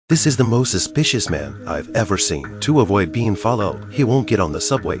This is the most suspicious man I've ever seen. To avoid being followed, he won't get on the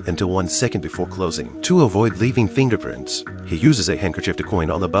subway until 1 second before closing. To avoid leaving fingerprints, he uses a handkerchief to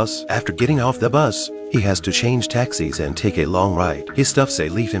coin on the bus. After getting off the bus, he has to change taxis and take a long ride. He stuffs a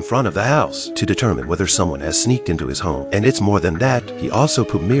leaf in front of the house to determine whether someone has sneaked into his home. And it's more than that, he also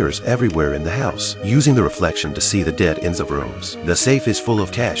put mirrors everywhere in the house, using the reflection to see the dead ends of rooms. The safe is full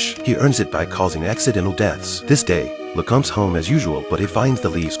of cash. He earns it by causing accidental deaths. This day, Le comes home as usual, but he finds the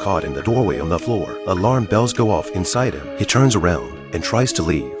leaves caught in the doorway on the floor. Alarm bells go off inside him. He turns around and tries to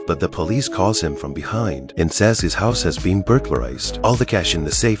leave, but the police calls him from behind and says his house has been burglarized. All the cash in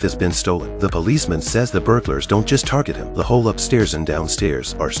the safe has been stolen. The policeman says the burglars don't just target him. The whole upstairs and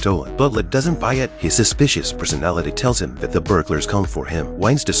downstairs are stolen. But Le doesn't buy it. His suspicious personality tells him that the burglars come for him.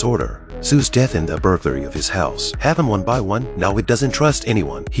 Wine's disorder, Sue's death and the burglary of his house have him one by one. Now he doesn't trust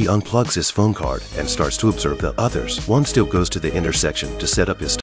anyone. He unplugs his phone card and starts to observe the others. One still goes to the intersection to set up his